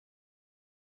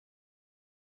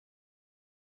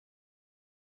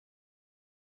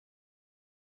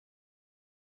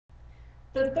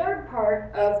The third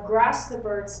part of grasp the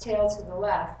bird's tail to the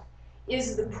left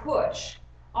is the push.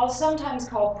 I'll sometimes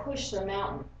call push the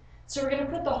mountain. So we're going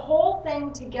to put the whole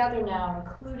thing together now,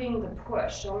 including the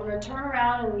push. So I'm going to turn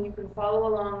around and you can follow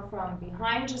along from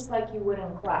behind just like you would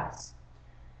in class.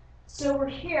 So we're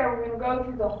here, we're going to go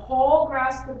through the whole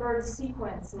grasp the bird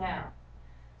sequence now.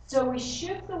 So we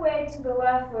shift the weight to the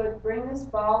left foot, bring this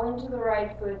ball into the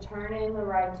right foot, turn in the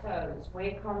right toes.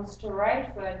 Weight comes to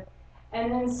right foot,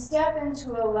 and then step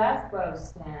into a left bow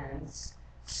stance.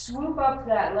 Swoop up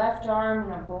that left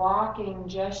arm in a blocking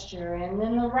gesture, and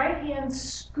then the right hand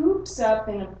scoops up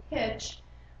in a pitch.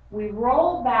 We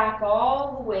roll back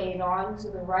all the weight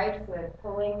onto the right foot,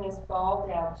 pulling this ball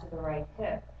down to the right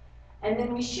hip. And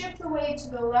then we shift the weight to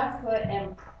the left foot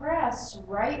and press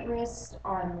right wrist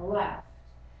on left.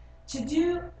 To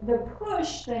do the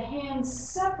push, the hands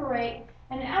separate,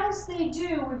 and as they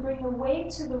do, we bring the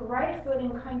weight to the right foot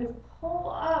and kind of pull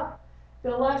up the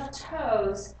left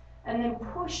toes, and then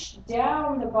push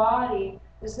down the body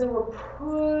as though we're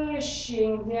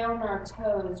pushing down our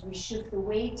toes. We shift the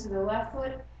weight to the left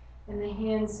foot, and the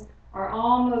hands are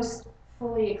almost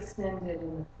fully extended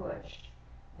in the push.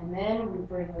 And then we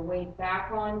bring the weight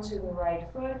back onto the right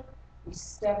foot. We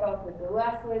step up with the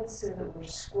left foot so that we're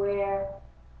square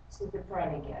to the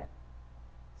front again.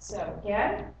 So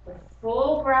again, the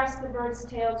full grasp the bird's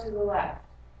tail to the left.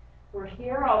 We're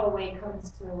here, all the weight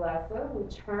comes to the left foot. We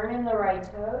turn in the right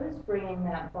toes, bringing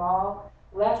that ball,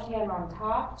 left hand on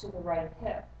top to the right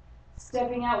hip.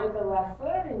 Stepping out with the left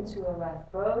foot into a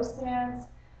left bow stance.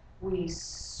 We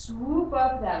swoop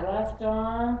up that left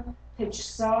arm, pitch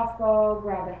softball,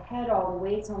 grab a head, all the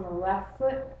weight's on the left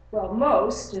foot, well,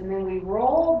 most, and then we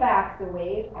roll back the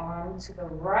weight onto the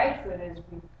right foot as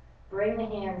we bring the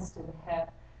hands to the hip.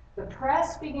 The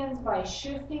press begins by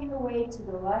shifting the weight to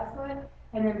the left foot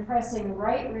and then pressing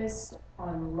right wrist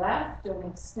on left, don't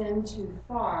extend too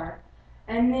far.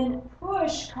 And then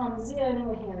push comes in,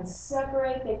 the hands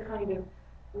separate, they kind of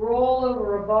roll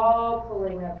over a ball,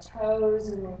 pulling up toes,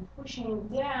 and then pushing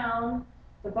down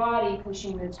the body,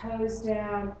 pushing the toes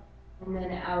down, and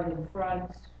then out in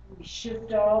front. We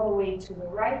shift all the way to the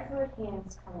right foot,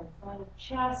 hands come in front of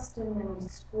chest, and then we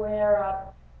square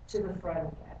up to the front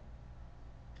again.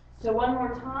 So one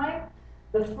more time,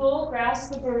 the full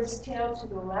grasp the bird's tail to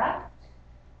the left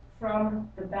from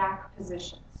the back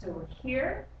position. So we're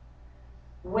here,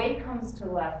 weight comes to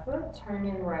left foot, turn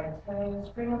in right toes,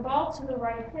 bring a ball to the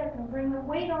right hip, and bring the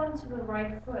weight onto the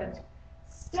right foot.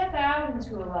 Step out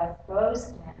into a left bow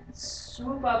stance,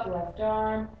 swoop up left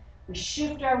arm. We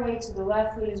shift our weight to the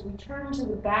left foot as we turn to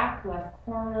the back left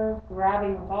corner,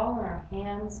 grabbing the ball in our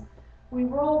hands. We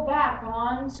roll back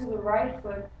onto the right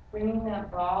foot, bringing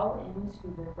that ball into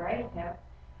the right hip.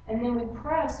 And then we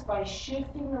press by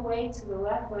shifting the weight to the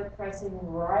left foot, pressing the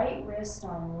right wrist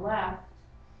on left.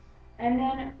 And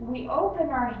then we open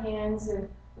our hands and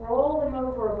roll them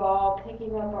over a ball,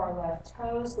 picking up our left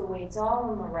toes. The weight's all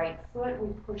on the right foot.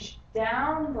 We push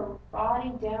down the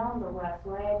body, down the left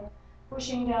leg,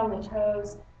 pushing down the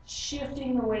toes,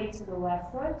 shifting the weight to the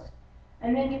left foot.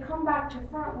 And then to come back to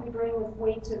front, we bring the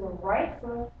weight to the right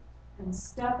foot and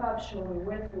step up shoulder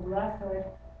width with left foot,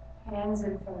 hands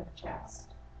in front of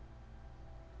chest.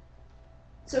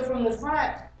 So from the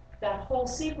front, that whole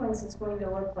sequence is going to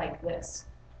look like this.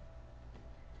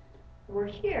 We're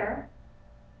here,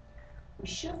 we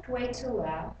shift weight to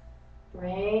left,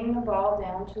 bring the ball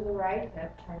down to the right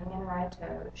hip, turning in right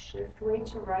toe, shift weight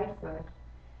to right foot,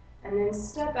 and then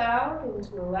step out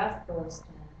into the left bow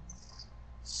stance.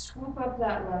 Swoop up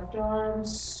that left arm,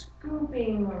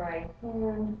 scooping the right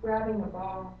hand, grabbing the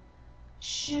ball,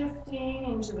 shifting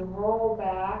into the roll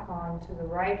back onto the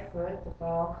right foot. The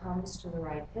ball comes to the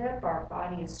right hip, our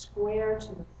body is square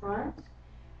to the front,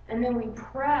 and then we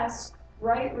press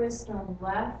right wrist on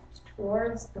left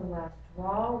towards the left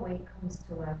wall, weight comes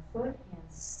to left foot, hands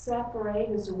separate.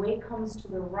 As the weight comes to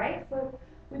the right foot,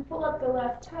 we pull up the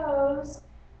left toes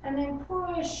and then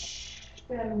push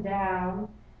them down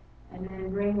and then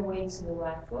bring the weight to the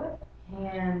left foot.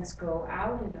 Hands go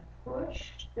out in a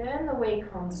push. Then the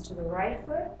weight comes to the right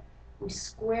foot. We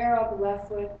square up the left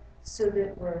foot so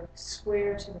that we're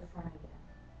square to the front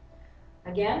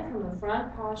again. Again, from the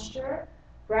front posture,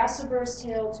 grasp the bird's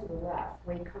tail to the left.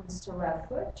 Weight comes to left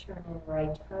foot, turn in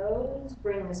right toes,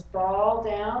 bring this ball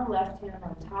down, left hand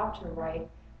on top to the right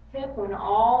hip. When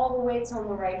all the weight's on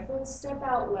the right foot, step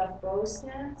out left bow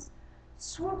stance.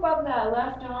 Swoop up that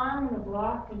left arm in the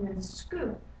block and then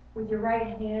scoop with your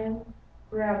right hand.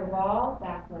 Grab a ball,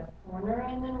 back left corner,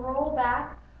 and then roll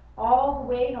back all the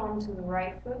weight onto the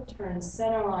right foot, turn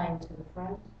center line to the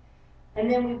front.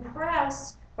 And then we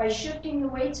press by shifting the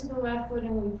weight to the left foot,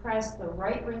 and we press the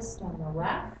right wrist on the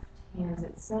left, hands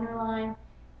at center line,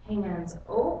 hands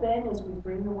open as we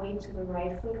bring the weight to the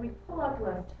right foot. We pull up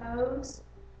left toes,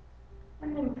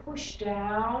 and then push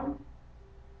down,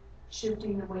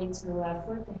 shifting the weight to the left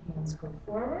foot, the hands go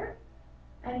forward,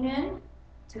 and then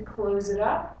to close it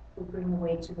up, we bring the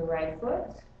weight to the right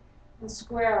foot and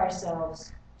square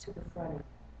ourselves to the front.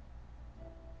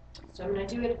 So I'm going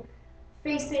to do it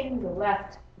facing the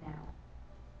left now.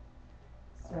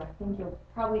 So I think you'll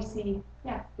probably see,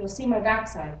 yeah, you'll see my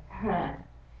backside.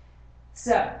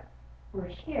 So we're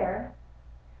here.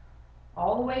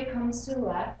 All the weight comes to the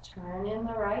left, turn in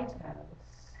the right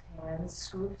toes, hands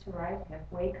swoop to right hip,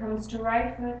 weight comes to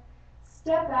right foot,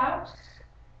 step out,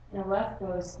 and left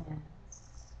bow stance.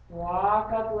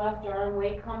 Walk up left arm,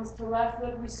 weight comes to left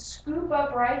foot, we scoop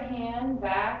up right hand,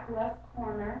 back left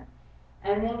corner,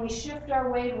 and then we shift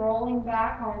our weight rolling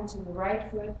back onto the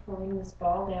right foot, pulling this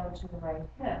ball down to the right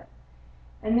hip.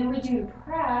 And then we do the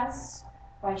press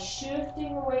by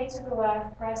shifting the weight to the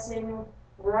left, pressing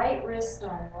right wrist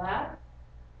on left,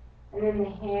 and then the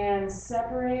hands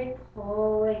separate,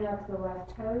 pulling up the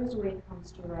left toes, weight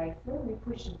comes to right foot. We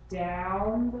push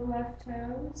down the left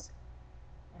toes,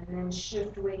 and then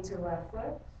shift weight to left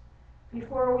foot.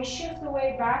 Before we shift the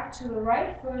weight back to the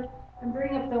right foot, and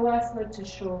bring up the left foot to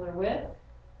shoulder width,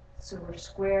 so we're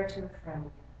square to the front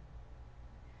again.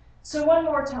 So one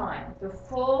more time, the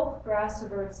full grass to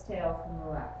bird's tail from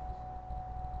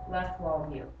the left wall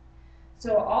view.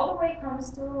 So all the weight comes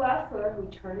to the left foot,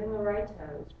 we turn in the right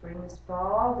toes, bring this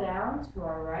ball down to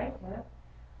our right hip.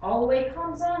 All the weight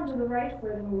comes onto the right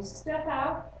foot, and we step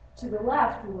out to the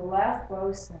left with the left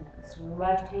bow stance. The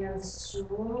left hand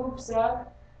swoops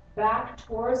up, back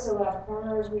towards the left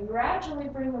corner as we gradually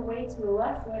bring the weight to the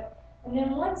left foot. And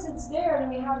then once it's there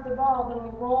and we have the ball, then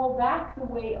we roll back the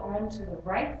weight onto the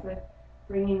right foot,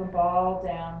 bringing the ball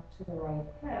down to the right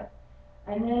hip.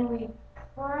 And then we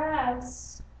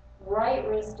press right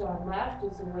wrist on left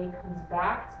as the weight comes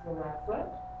back to the left foot.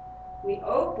 We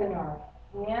open our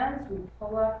hands, we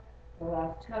pull up the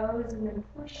left toes, and then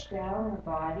push down the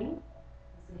body.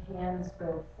 As the hands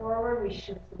go forward, we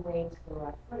shift the weight to the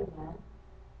left foot again.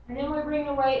 And then we bring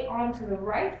the weight onto the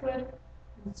right foot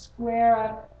and square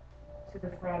up to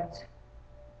the front,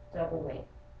 double weight.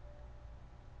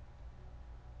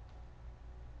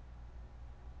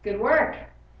 Good work.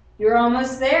 You're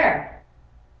almost there.